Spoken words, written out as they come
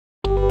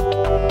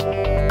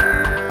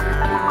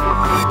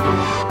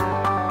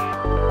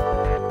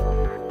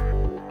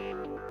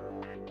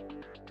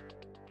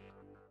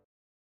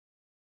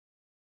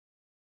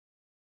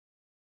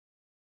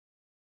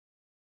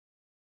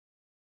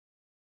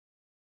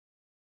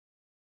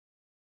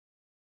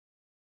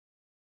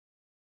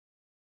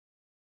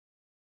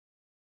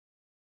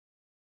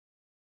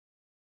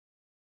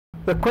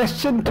The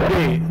question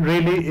today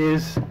really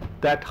is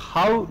that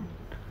how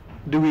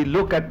do we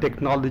look at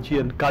technology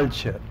and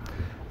culture?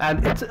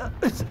 And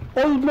it's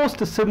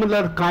almost a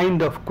similar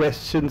kind of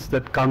questions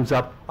that comes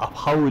up of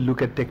how we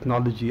look at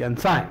technology and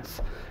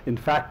science. In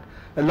fact,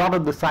 a lot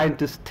of the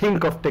scientists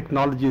think of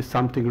technology as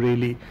something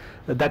really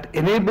that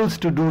enables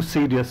to do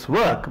serious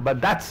work, but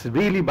that's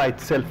really by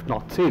itself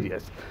not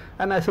serious.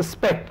 And I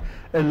suspect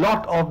a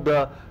lot of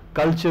the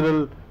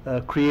cultural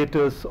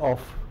creators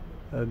of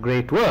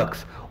great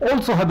works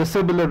also have a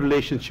similar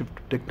relationship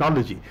to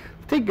technology.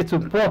 I think it's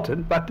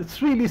important, but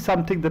it's really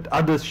something that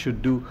others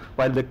should do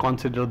while they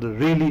consider the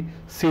really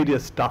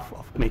serious stuff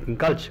of making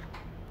culture.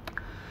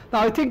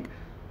 Now, I think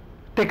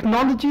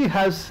technology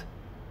has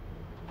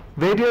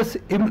various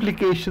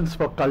implications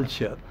for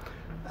culture,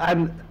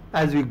 and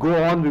as we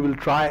go on we will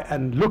try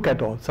and look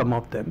at some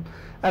of them.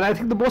 And I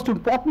think the most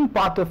important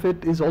part of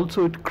it is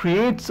also it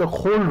creates a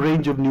whole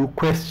range of new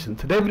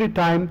questions. And every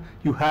time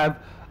you have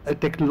a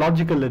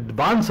technological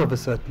advance of a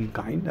certain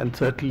kind, and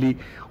certainly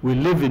we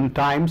live in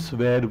times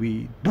where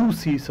we do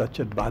see such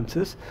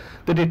advances,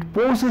 that it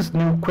poses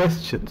new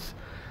questions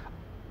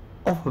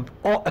of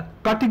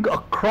cutting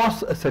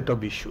across a set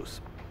of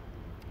issues.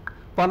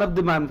 One of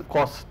them I'm of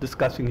course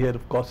discussing here,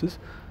 of course, is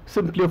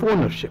simply of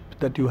ownership,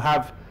 that you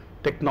have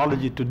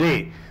technology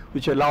today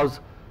which allows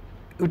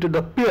it would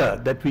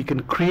appear that we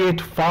can create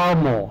far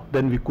more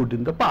than we could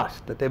in the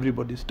past, that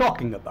everybody is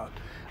talking about.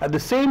 At the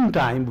same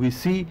time, we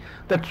see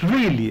that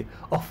really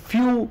a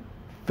few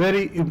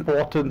very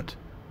important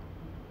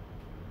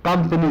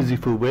companies,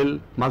 if you will,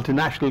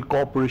 multinational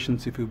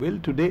corporations, if you will,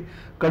 today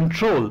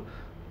control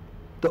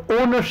the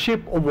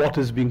ownership of what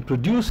is being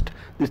produced.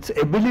 Its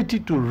ability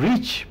to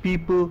reach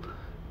people,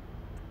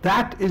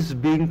 that is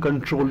being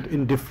controlled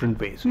in different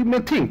ways. We may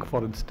think,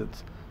 for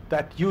instance,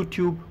 that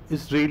YouTube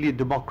is really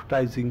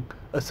democratizing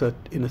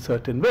in a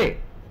certain way.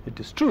 It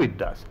is true, it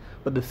does.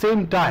 But at the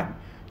same time,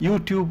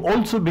 YouTube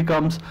also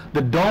becomes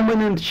the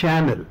dominant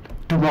channel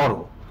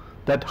tomorrow,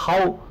 that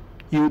how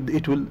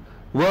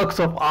works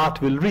of art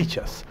will reach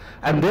us.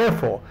 And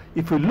therefore,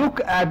 if we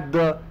look at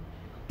the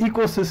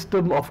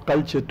ecosystem of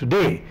culture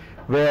today,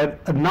 where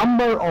a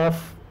number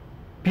of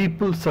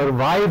people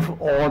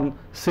survive on,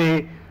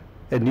 say,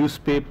 a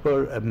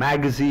newspaper, a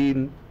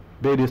magazine,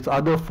 various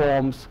other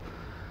forms,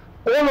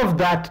 all of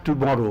that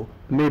tomorrow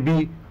may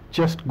be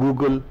just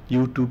Google,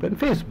 YouTube, and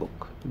Facebook.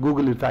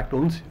 Google, in fact,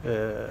 owns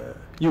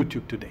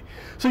YouTube today.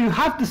 So you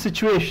have the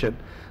situation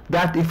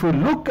that if you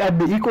look at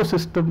the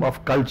ecosystem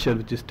of culture,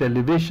 which is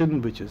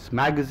television, which is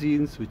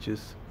magazines, which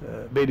is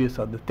various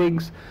other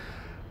things,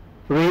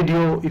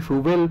 radio, if you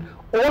will,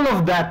 all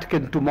of that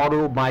can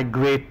tomorrow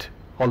migrate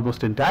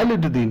almost entirely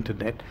to the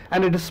internet,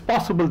 and it is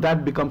possible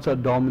that becomes a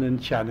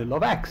dominant channel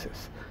of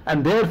access.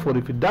 And therefore,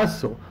 if it does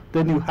so,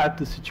 then you have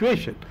the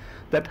situation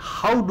that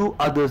how do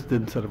others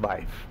then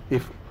survive?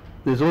 If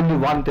there's only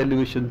one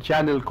television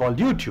channel called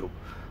YouTube,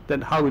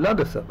 then how will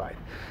others survive?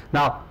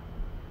 Now,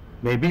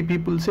 maybe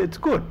people say it's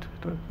good.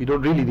 We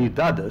don't really need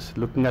the others.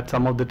 Looking at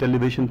some of the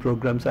television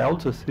programs, I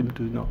also seem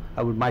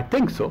to, might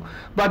think so.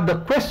 But the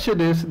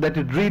question is that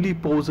it really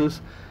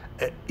poses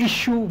an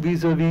issue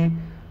vis-a-vis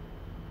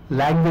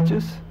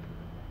languages,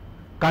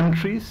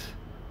 countries,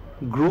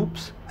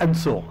 groups, and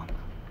so on.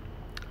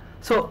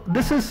 So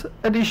this is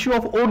an issue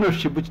of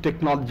ownership which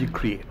technology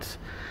creates.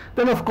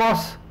 Then, of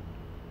course,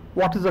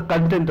 what is the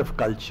content of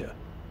culture?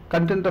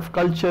 Content of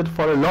culture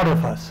for a lot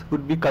of us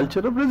would be culture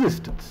of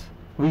resistance.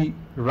 We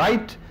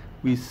write,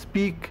 we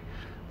speak,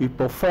 we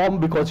perform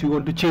because we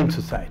want to change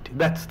society.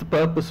 That's the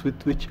purpose with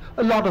which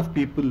a lot of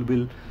people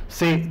will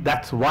say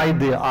that's why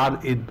they are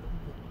in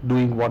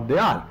doing what they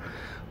are.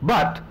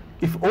 But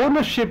if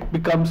ownership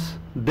becomes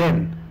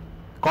then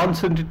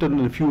concentrated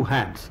in a few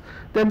hands,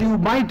 then you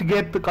might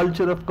get the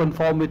culture of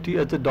conformity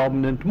as a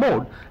dominant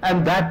mode.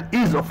 And that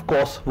is, of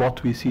course,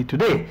 what we see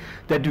today,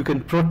 that you can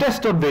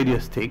protest on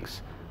various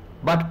things,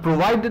 but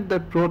provided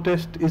that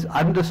protest is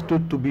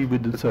understood to be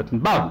within certain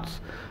bounds.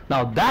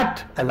 Now,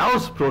 that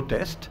allows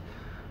protest.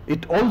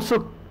 It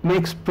also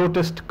makes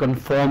protest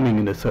conforming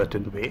in a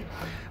certain way.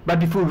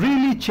 But if you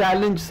really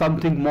challenge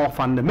something more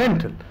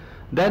fundamental,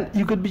 then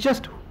you could be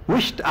just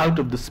wished out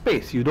of the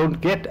space. You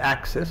don't get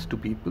access to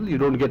people, you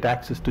don't get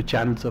access to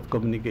channels of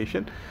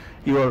communication,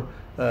 your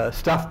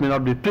stuff may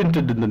not be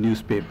printed in the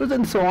newspapers,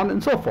 and so on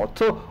and so forth.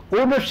 So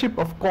ownership,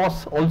 of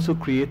course, also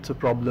creates a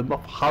problem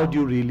of how do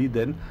you really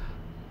then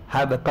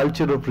have a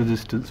culture of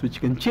resistance which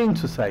can change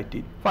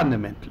society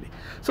fundamentally.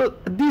 So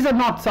these are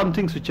not some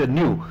things which are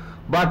new,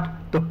 but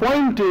the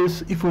point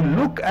is, if you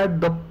look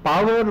at the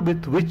power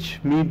with which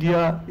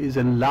media is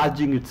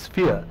enlarging its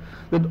sphere,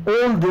 then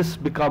all this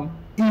become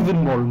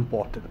even more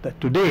important. That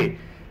today,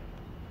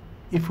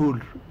 if you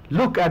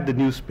look at the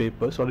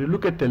newspapers or you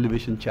look at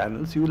television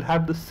channels, you will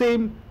have the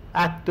same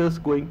actors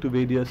going to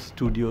various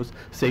studios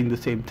saying the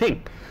same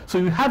thing. So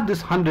you have this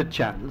 100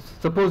 channels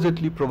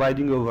supposedly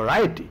providing a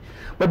variety,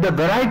 but the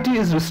variety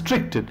is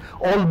restricted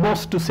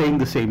almost to saying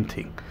the same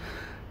thing.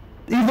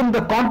 even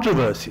the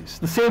controversies,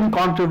 the same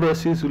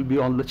controversies will be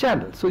on the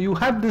channel. So you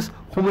have this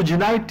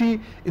homogeneity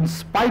in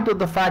spite of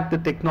the fact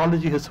that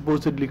technology has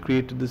supposedly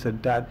created this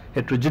entire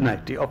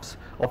heterogeneity of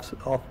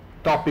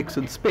topics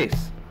in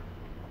space.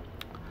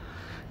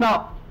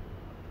 Now,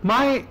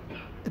 my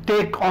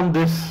take on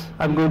this,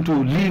 I'm going to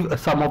leave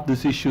some of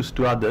these issues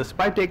to others.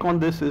 My take on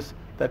this is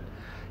that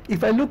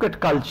if I look at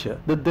culture,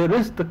 that there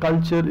is the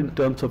culture in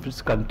terms of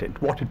its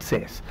content, what it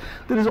says.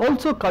 There is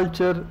also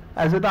culture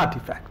as an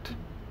artifact.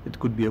 It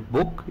could be a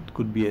book, it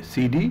could be a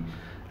CD,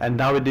 and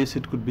nowadays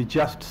it could be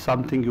just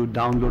something you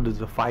download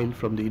as a file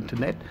from the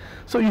internet.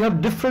 So you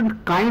have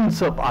different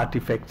kinds of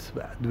artifacts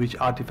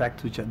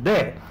which are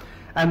there.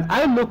 And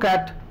I look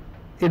at,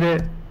 in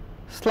a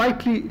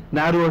slightly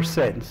narrower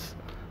sense,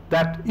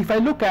 that if I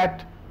look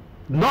at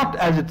not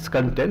as its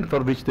content,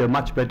 for which there are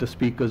much better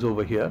speakers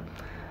over here,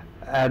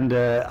 and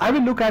I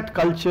will look at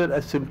culture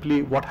as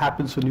simply what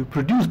happens when you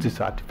produce these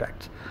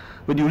artifacts,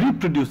 when you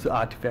reproduce the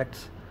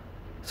artifacts.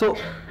 So,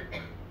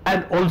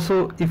 and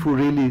also, if you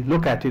really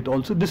look at it,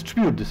 also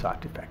distribute this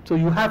artifact. So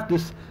you have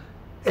this,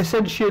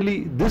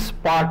 essentially this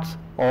part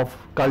of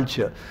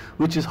culture,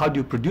 which is how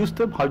do you produce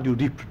them, how do you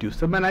reproduce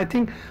them. And I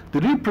think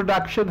the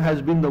reproduction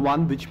has been the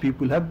one which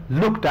people have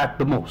looked at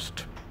the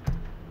most.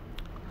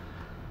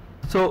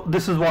 So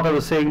this is what I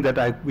was saying,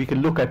 that we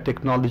can look at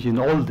technology in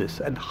all this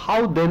and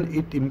how then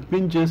it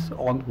impinges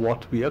on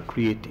what we are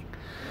creating.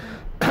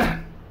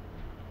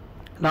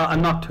 Now,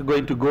 I'm not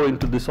going to go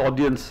into this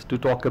audience to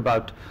talk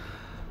about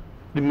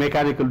the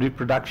mechanical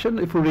reproduction.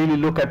 If we really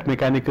look at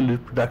mechanical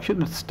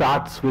reproduction, it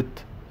starts with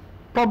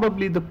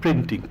probably the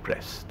printing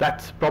press.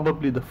 That's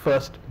probably the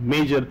first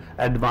major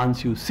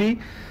advance you see.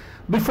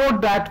 Before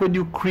that, when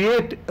you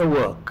create a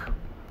work,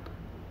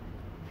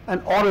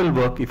 an oral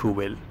work if you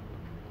will,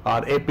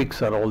 our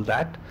epics are all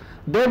that,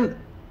 then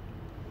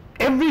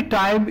every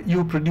time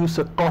you produce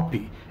a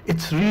copy,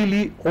 it's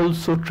really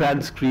also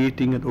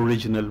transcreating an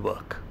original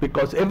work,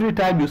 because every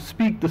time you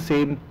speak the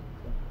same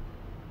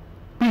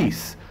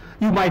piece,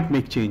 you might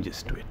make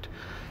changes to it.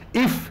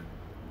 If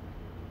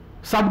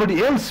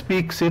somebody else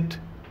speaks it,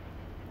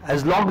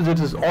 as long as it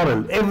is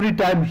oral, every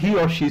time he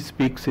or she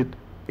speaks it,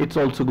 it's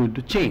also going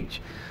to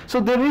change. So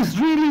there is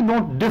really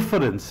no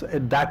difference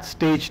at that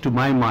stage, to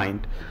my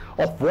mind,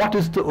 of what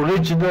is the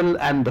original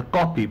and the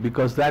copy,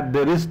 because that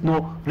there is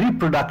no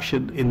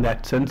reproduction in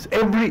that sense.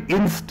 Every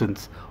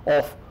instance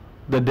of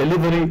the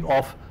delivery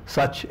of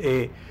such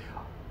a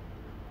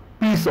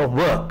piece of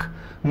work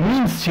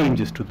means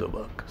changes to the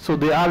work. So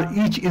they are,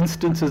 each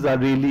instances are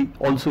really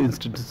also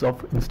instances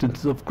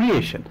of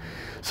creation.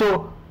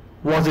 So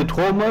was it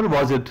Homer,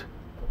 was it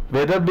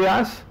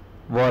Vedas,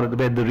 were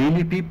they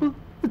really people?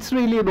 It's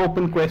really an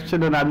open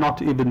question, and I'm not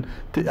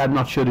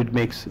sure it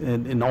makes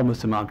an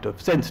enormous amount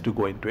of sense to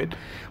go into it.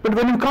 But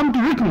when you come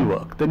to written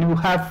work, then you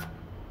have,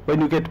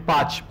 when you get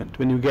parchment,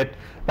 when you get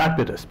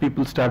papyrus,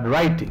 people start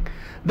writing,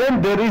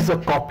 then there is a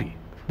copy.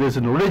 There's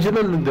an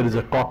original and there is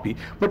a copy.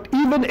 But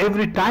even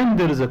every time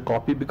there is a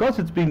copy, because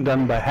it's being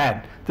done by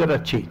hand, there are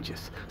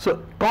changes.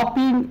 So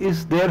copying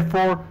is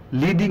therefore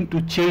leading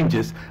to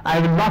changes. I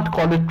will not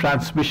call it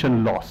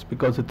transmission loss,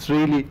 because it's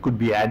really could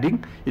be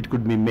adding, it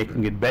could be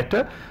making it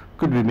better,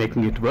 could be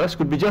making it worse,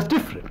 could be just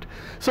different.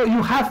 So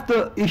you have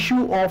the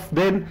issue of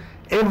then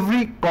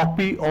every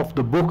copy of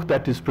the book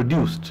that is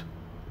produced,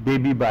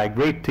 maybe by a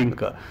great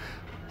thinker,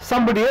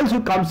 somebody else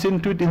who comes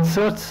into it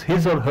inserts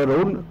his or her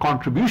own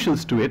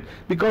contributions to it,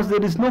 because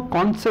there is no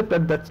concept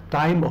at that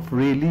time of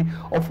really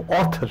of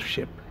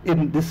authorship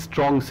in this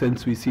strong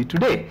sense we see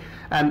today.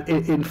 And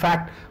in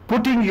fact,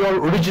 putting your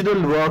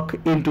original work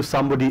into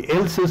somebody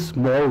else's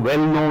more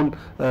well-known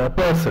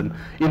person,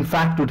 in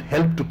fact, would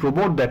help to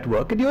promote that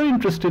work, and you're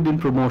interested in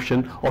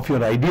promotion of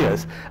your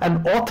ideas,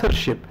 and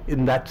authorship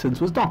in that sense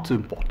was not so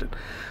important.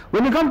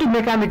 When you come to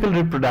mechanical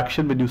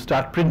reproduction, when you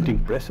start printing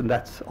press, and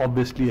that's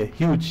obviously a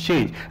huge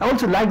change. I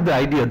also like the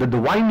idea that the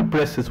wine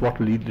press is what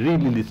really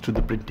leads to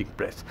the printing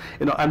press.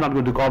 You know, I'm not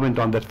going to comment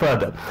on that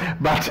further.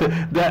 But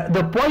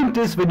the point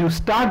is, when you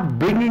start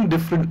bringing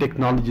different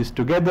technologies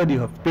together, you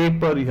have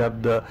paper, you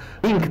have the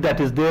ink that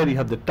is there, you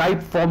have the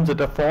type forms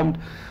that are formed.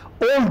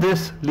 All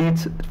this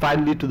leads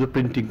finally to the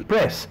printing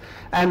press.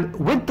 And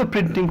with the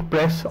printing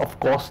press, of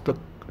course, the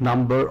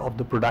number of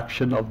the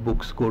production of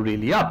books go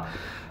really up.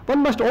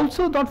 One must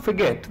also not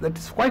forget that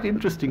it's quite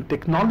interesting,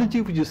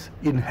 technology which is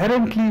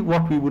inherently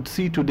what we would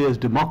see today as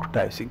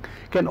democratizing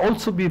can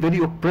also be very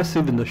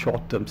oppressive in the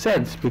short-term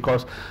sense,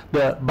 because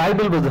the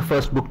Bible was the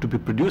first book to be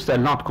produced. I'll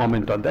not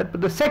comment on that,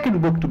 but the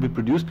second book to be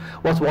produced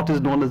was what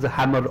is known as the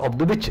Hammer of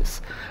the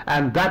Witches,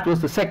 and that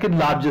was the second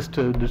largest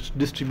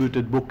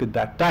distributed book at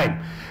that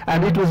time,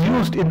 and it was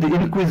used in the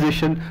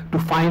Inquisition to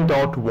find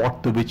out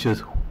what the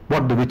witches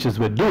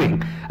were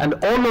doing, and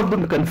all of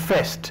them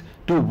confessed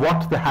to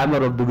what the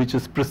Hammer of the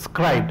Witches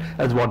prescribed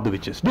as what the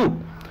witches do.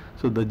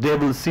 So the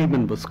devil's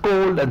semen was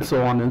cold, and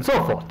so on and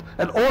so forth,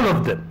 and all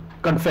of them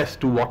confessed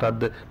to what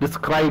are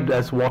described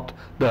as what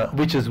the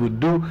witches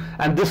would do,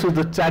 and this was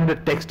the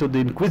standard text of the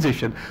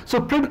Inquisition. So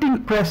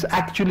printing press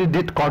actually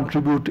did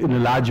contribute in a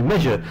large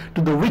measure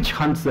to the witch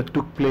hunts that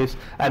took place,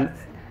 and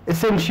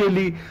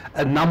essentially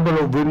a number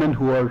of women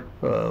who are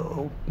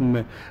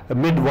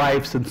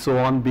midwives and so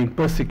on being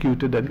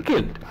persecuted and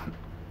killed.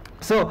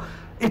 So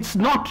it's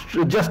not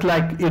just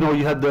like, you know,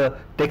 you have the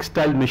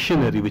textile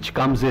machinery which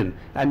comes in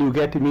and you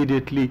get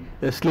immediately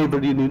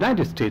slavery in the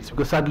United States,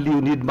 because suddenly you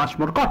need much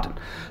more cotton.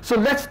 So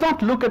let's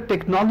not look at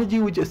technology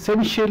which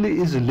essentially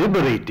is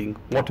liberating,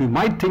 what we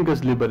might think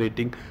is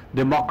liberating,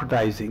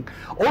 democratizing,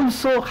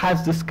 also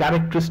has this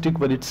characteristic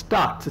when it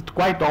starts. It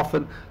quite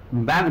often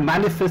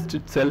manifests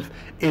itself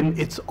in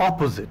its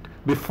opposite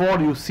before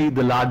you see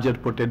the larger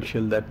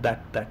potential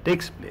that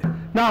takes place.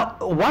 Now,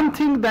 one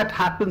thing that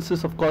happens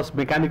is, of course,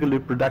 mechanical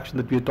reproduction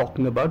that we are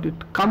talking about.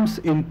 It comes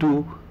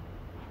into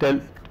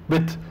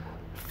with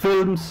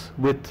films,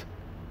 with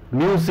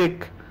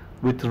music,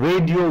 with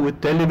radio, with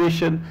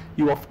television.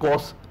 You, of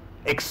course,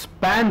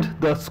 expand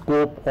the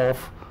scope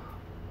of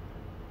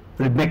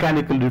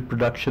mechanical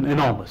reproduction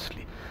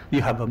enormously.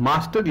 You have a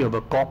master, you have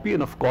a copy,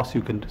 and of course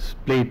you can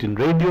play it in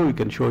radio, you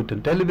can show it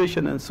in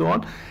television and so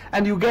on,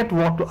 and you get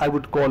what I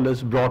would call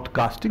as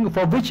broadcasting,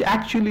 for which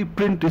actually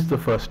print is the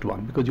first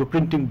one, because you're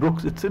printing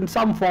books, it's in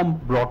some form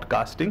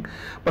broadcasting,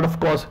 but of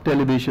course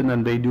television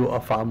and radio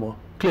are far more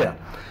clear.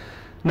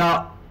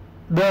 Now,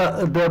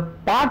 the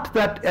part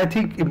that I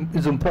think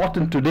is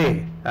important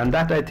today, and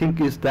that I think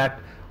is that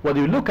when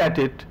you look at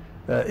it,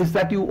 is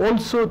that you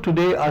also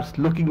today are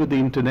looking at the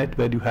internet,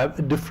 where you have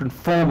a different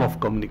form of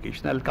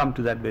communication. I'll come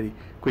to that very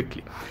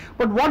quickly.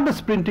 But what does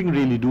printing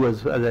really do,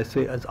 as I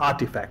say, as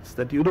artifacts?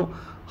 That, you know,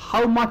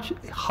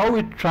 how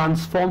it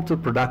transforms the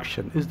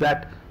production is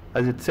that,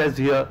 as it says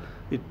here,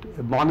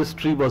 a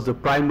monastery was the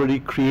primary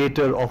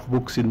creator of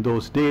books in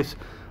those days.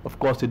 Of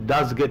course, it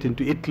does get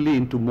into Italy,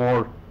 into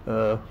more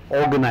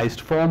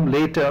organized form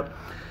later,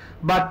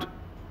 but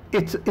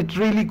it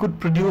really could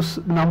produce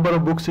a number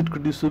of books. It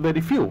produced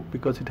very few,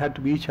 because it had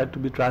to be, each had to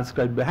be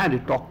transcribed by hand.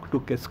 It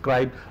took a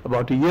scribe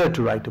about a year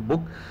to write a book.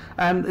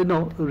 And, you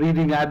know,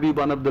 Reading Abbey,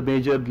 one of the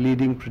major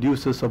leading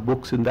producers of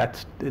books in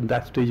that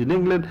stage in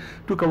England,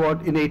 took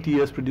about, in 80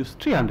 years, produced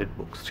 300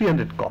 books,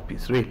 300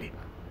 copies really.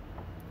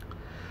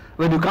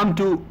 When you come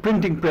to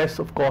printing press,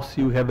 of course,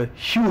 you have a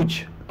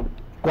huge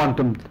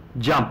quantum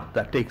jump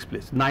that takes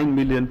place, 9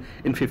 million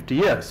in 50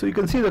 years. So you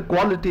can see the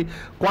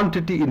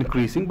quantity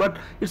increasing, but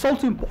it's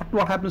also important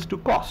what happens to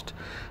cost.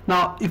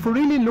 Now, if you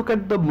really look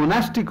at the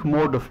monastic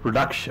mode of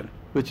production,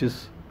 which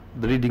is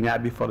the Reading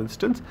Abbey, for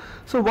instance,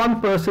 so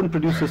one person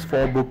produces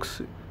 4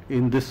 books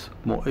in this,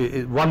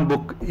 one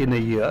book in a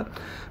year.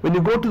 When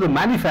you go to the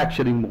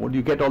manufacturing mode,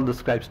 you get all the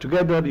scribes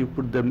together, you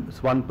put them,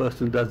 one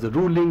person does the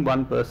ruling,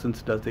 one person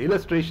does the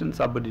illustration,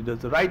 somebody does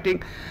the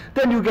writing,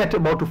 then you get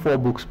about 4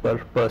 books per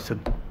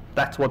person.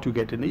 That's what you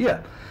get in a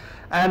year.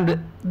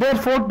 And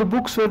therefore the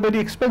books were very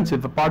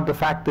expensive, apart the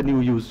fact that you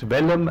used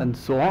vellum and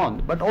so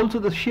on, but also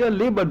the sheer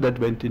labor that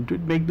went into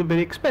it made them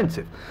very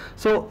expensive.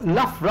 So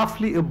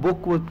roughly a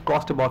book would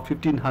cost about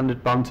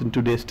 £1,500 in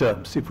today's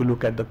terms, if you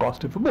look at the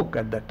cost of a book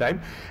at that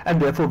time,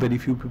 and therefore very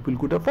few people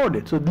could afford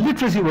it. So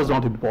literacy was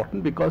not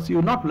important, because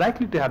you're not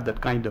likely to have that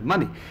kind of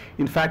money.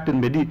 In fact, in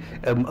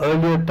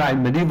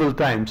medieval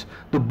times,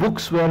 the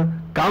books were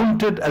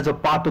counted as a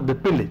part of the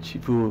pillage.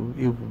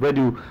 When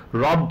you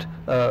robbed,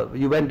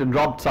 you went and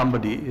robbed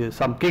somebody,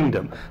 some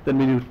kingdom, then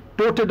when you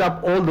toted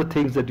up all the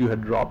things that you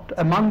had robbed,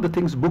 among the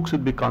things, books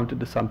would be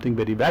counted as something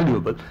very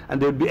valuable, and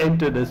they would be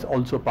entered as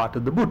also part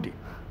of the booty.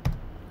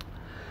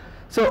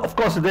 So of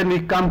course then we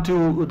come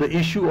to the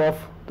issue of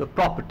the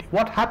property.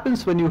 What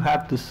happens when you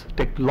have this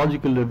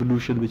technological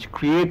revolution which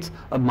creates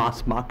a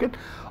mass market?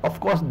 Of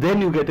course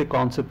then you get a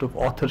concept of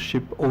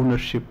authorship,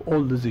 ownership,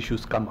 all these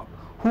issues come up.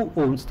 Who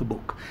owns the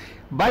book?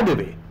 By the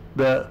way,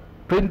 the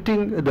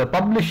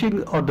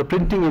publishing or the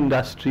printing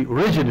industry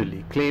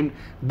originally claimed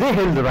they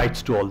held the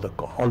rights to not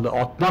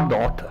the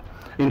author.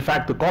 In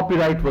fact, the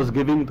copyright was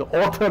giving the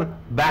author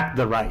back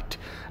the right.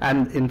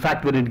 And in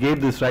fact, when it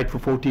gave this right for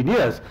 14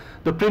 years,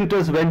 the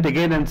printers went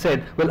again and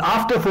said, well,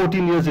 after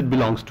 14 years it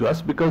belongs to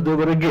us, because they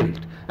were a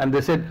guild. And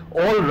they said,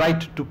 all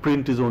right to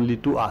print is only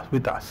to us,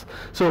 with us.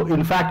 So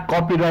in fact,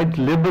 copyright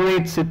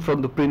liberates it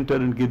from the printer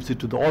and gives it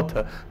to the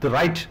author, the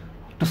right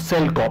to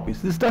sell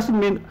copies. This doesn't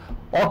mean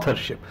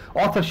authorship.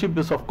 Authorship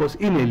is of course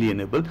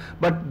inalienable,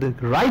 but the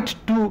right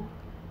to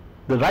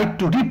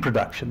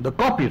reproduction, the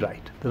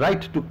copyright, the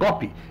right to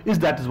copy, is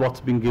what's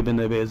being given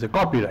away as a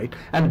copyright,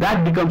 and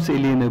that becomes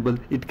alienable.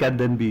 It can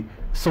then be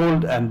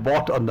sold and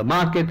bought on the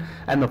market,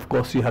 and of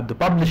course you have the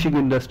publishing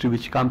industry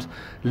which comes,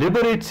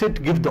 liberates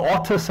it, give the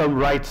author some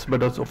rights,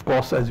 but of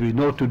course, as we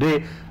know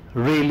today,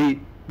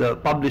 really the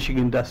publishing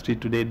industry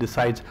today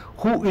decides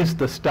who is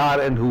the star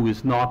and who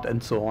is not,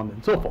 and so on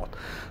and so forth.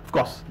 Of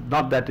course,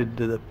 not that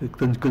the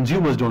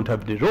consumers don't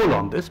have any role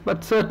on this,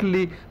 but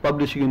certainly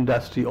publishing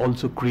industry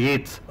also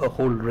creates a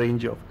whole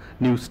range of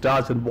new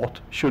stars and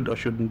what should or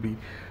shouldn't be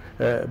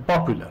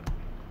popular.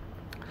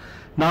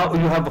 Now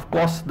you have, of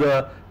course,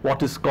 the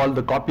what is called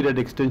the copyright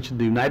extension in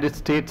the United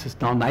States is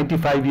now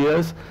 95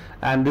 years,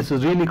 and this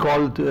is really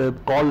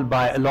called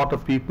by a lot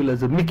of people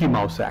as the Mickey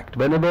Mouse Act.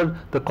 Whenever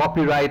the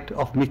copyright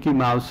of Mickey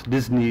Mouse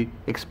Disney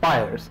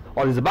expires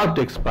or is about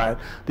to expire,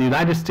 the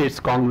United States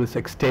Congress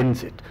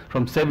extends it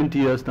from 70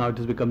 years. Now it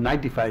has become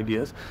 95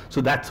 years,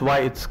 so that's why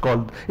it's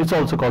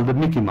also called the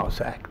Mickey Mouse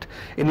Act.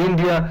 In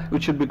India,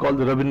 it should be called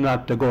the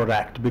Rabindranath Tagore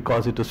Act,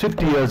 because it was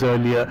 50 years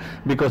earlier,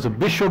 because of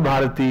Vishwa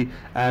Bharati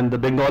and the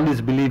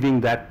Bengalis believing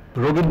that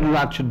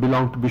Rabindranath should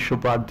belong to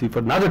Vishwa Bharati for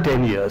another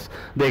 10 years.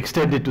 They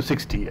extended to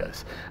 60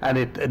 years,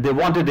 and they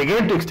wanted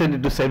again to extend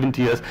it to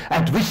 70 years,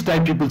 at which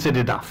time people said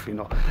enough, you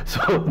know. So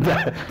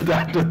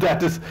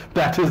that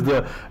is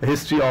the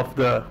history of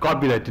the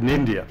copyright in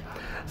India.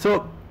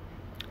 So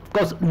of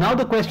course now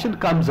the question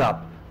comes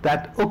up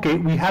that, okay,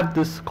 we have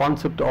this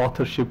concept of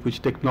authorship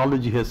which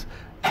technology has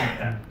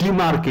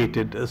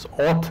demarcated as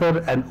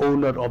author and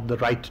owner of the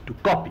right to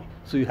copy.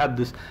 So you have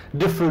this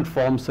different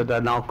forms that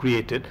are now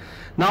created.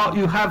 Now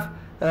you have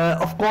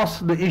of course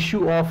the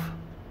issue of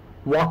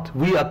what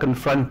we are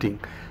confronting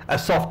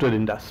as software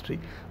industry,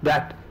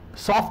 that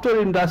software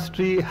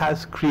industry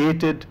has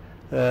created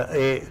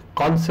a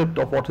concept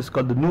of what is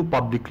called the new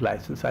public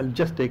license. I'll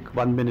just take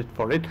 1 minute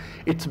for it.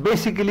 It's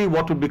basically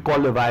what would be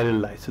called a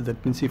viral license.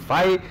 That means if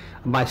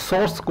my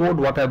source code,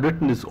 what I've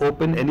written, is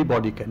open,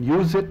 anybody can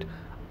use it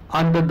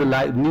under the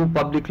new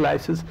public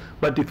license.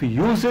 But if you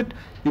use it,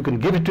 you can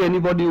give it to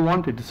anybody you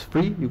want. It is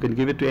free. You can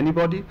give it to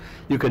anybody.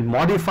 You can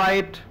modify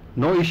it,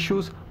 no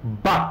issues,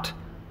 but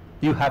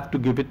you have to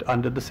give it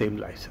under the same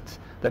license.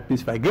 That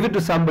means if I give it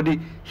to somebody,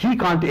 he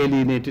can't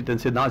alienate it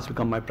and say, now it's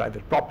become my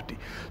private property.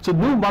 So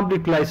new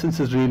public license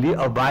is really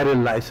a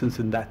viral license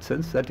in that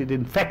sense, that it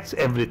infects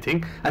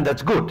everything, and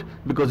that's good,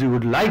 because you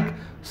would like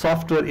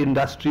software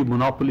industry,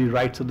 monopoly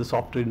rights of the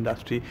software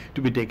industry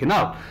to be taken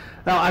out.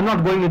 Now I'm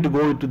not going to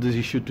go into this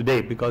issue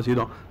today, because you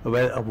know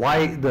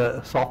why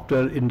the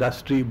software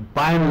industry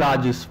by and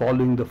large is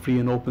following the free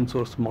and open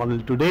source model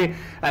today,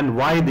 and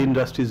why the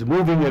industry is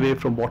moving away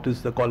from what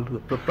is called the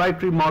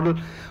proprietary model.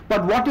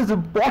 But what is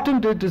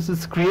important is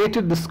it's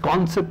created this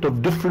concept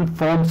of different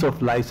forms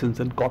of license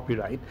and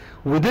copyright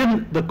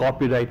within the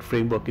copyright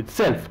framework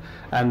itself.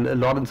 And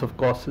Lawrence, of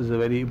course, is a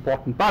very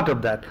important part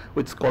of that,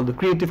 which is called the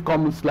Creative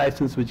Commons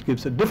license, which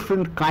gives a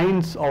different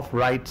kinds of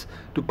rights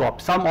to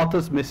copy. Some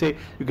authors may say,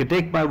 you can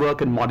take my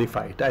work and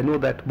modify it. I know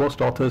that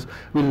most authors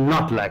will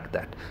not like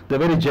that. They're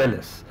very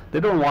jealous. They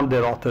don't want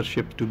their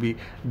authorship to be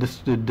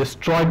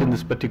destroyed in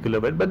this particular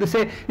way. But they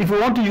say, if you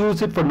want to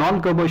use it for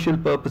non-commercial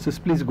purposes,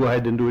 please go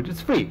ahead and do it.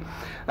 It's free.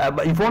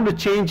 But if you want to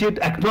change it,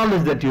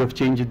 acknowledge that you have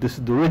changed it. This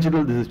is the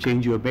original. This is a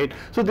change you have made.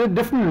 So there are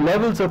different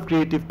levels of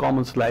Creative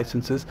Commons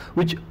licenses,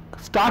 which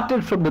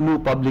started from the new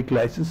public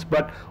license,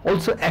 but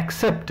also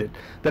accepted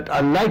that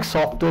unlike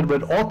software,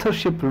 where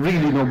authorship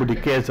really nobody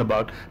cares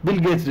about, Bill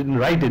Gates didn't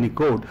write any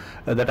code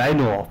that I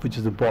know of, which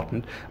is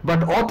important,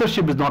 but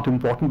authorship is not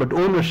important, but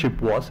ownership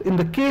was. In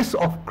the case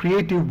of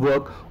creative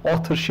work,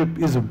 authorship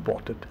is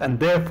important, and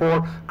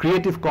therefore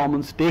Creative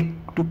Commons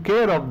took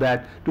care of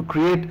that to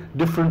create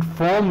different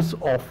forms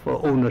of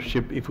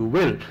ownership, if you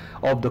will,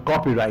 of the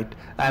copyright,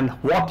 and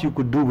what you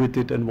could do with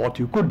it and what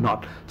you could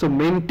not. So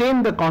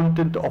maintain the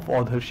content of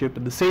authorship,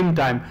 at the same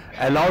time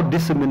allow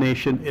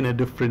dissemination in a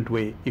different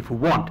way if you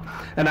want.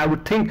 And I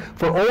would think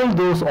for all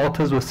those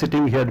authors who are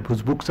sitting here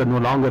whose books are no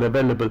longer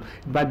available,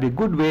 it might be a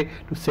good way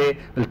to say,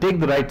 we'll take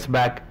the rights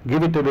back,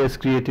 give it away as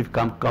Creative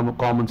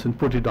Commons and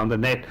put it on the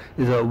net,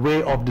 is a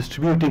way of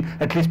distributing.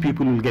 At least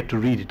people will get to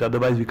read it.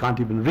 Otherwise we can't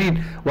even read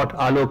what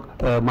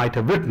Alok might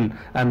have written,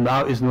 and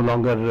now is no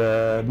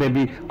longer,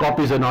 maybe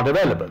copies are not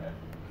available.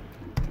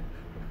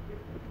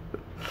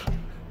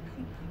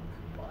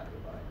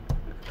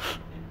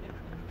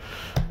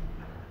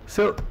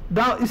 So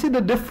now you see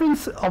the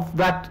difference of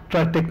that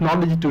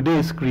technology today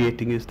is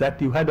creating is that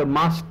you had a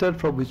master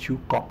from which you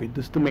copied.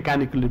 This is the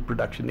mechanical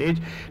reproduction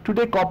age.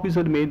 Today copies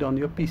are made on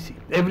your PC.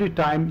 Every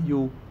time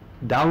you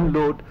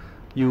download,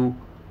 you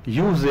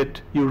use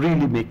it, you're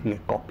really making a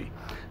copy.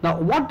 Now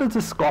what does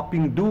this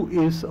copying do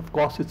is, of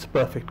course, it's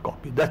perfect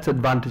copy. That's the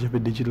advantage of a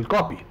digital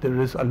copy.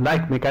 There is,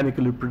 unlike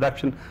mechanical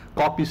reproduction,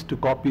 copies to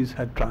copies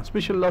had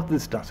transmission loss.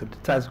 This doesn't.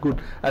 It's as good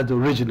as the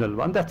original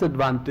one. That's the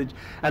advantage,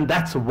 and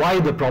that's why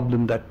the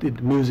problem that the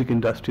music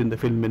industry and the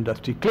film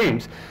industry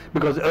claims,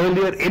 because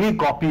earlier any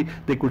copy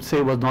they could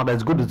say was not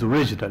as good as the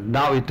original.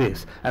 Now it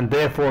is, and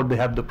therefore they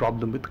have the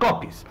problem with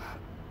copies.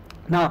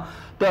 Now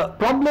the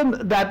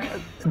problem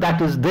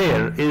that is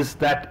there is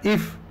that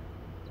if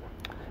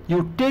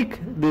you take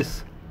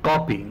this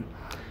copying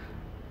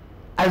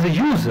as a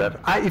user,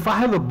 if I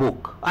have a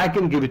book, I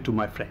can give it to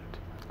my friend.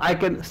 I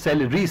can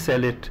sell it,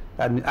 resell it,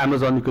 and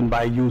Amazon you can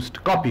buy a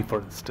used copy, for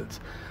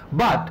instance.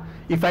 But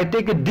if I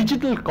take a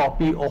digital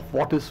copy of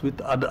what is with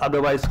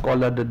otherwise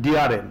called the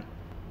DRM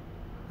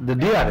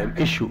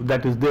issue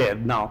that is there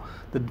now,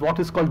 that what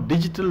is called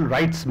digital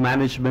rights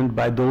management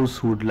by those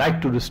who would like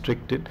to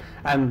restrict it,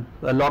 and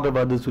a lot of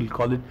others will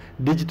call it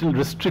digital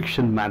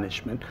restriction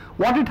management.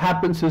 What it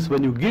happens is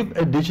when you give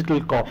a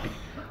digital copy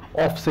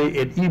of, say,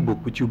 an e-book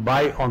which you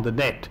buy on the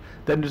net,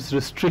 then it's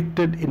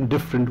restricted in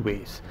different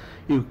ways.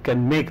 You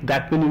can make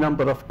that many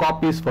number of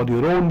copies for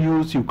your own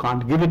use. You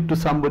can't give it to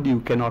somebody. You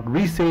cannot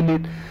resell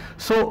it.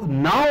 So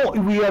now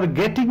we are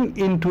getting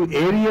into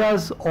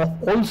areas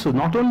of also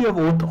not only of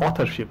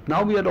authorship.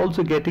 Now we are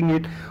also getting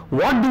it.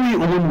 What do we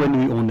own when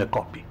we own a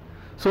copy?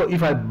 So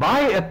if I buy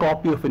a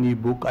copy of an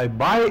e-book, I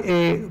buy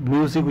a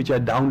music which I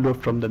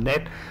download from the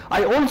net,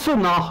 I also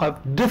now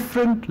have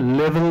different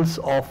levels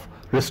of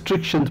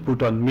restrictions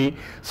put on me.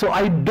 So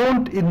I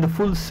don't in the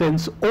full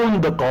sense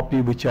own the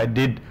copy which I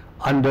did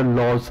under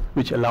laws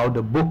which allowed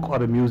a book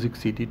or a music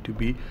CD to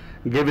be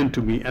given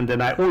to me, and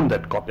then I own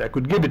that copy. I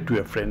could give it to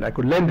a friend, I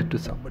could lend it to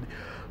somebody,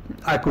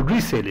 I could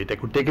resell it, I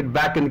could take it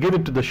back and give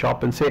it to the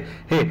shop and say,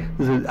 hey,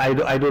 I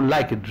don't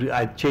like it,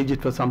 I change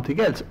it for something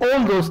else.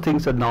 All those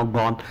things are now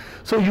gone.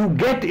 So you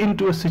get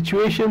into a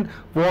situation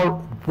where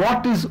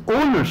what is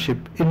ownership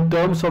in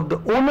terms of the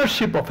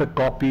ownership of a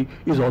copy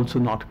is also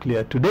not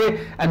clear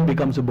today and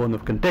becomes a bone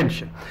of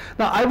contention.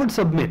 Now I would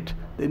submit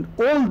in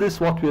all this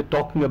what we are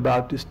talking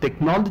about is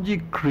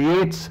technology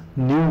creates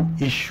new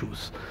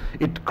issues.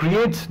 It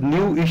creates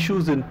new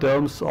issues in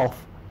terms of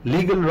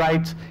legal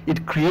rights,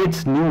 it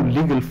creates new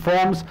legal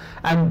forms,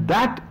 and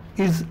that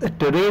is a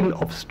terrain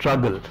of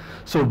struggle.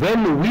 So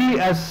when we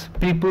as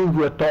people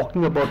who are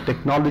talking about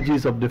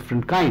technologies of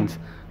different kinds,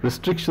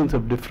 restrictions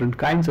of different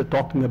kinds are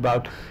talking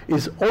about,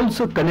 is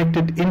also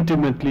connected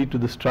intimately to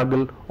the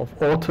struggle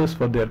of authors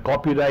for their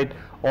copyright,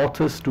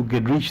 authors to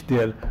reach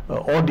their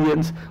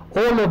audience.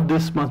 All of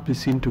this must be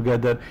seen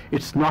together.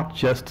 It's not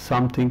just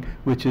something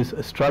which is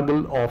a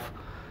struggle of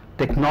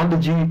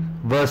technology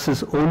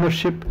versus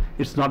ownership.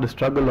 It's not a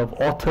struggle of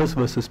authors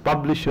versus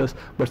publishers,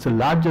 but it's a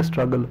larger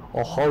struggle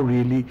of how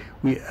really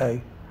we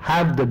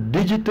have the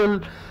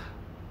digital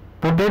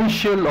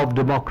potential of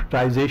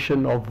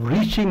democratization, of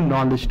reaching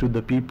knowledge to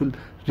the people,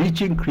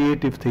 reaching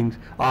creative things,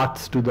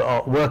 arts to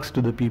the works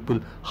to the people,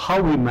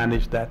 how we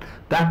manage that.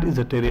 That is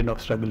a terrain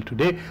of struggle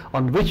today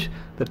on which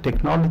the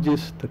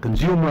technologists, the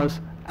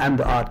consumers and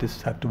the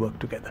artists have to work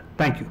together.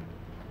 Thank you.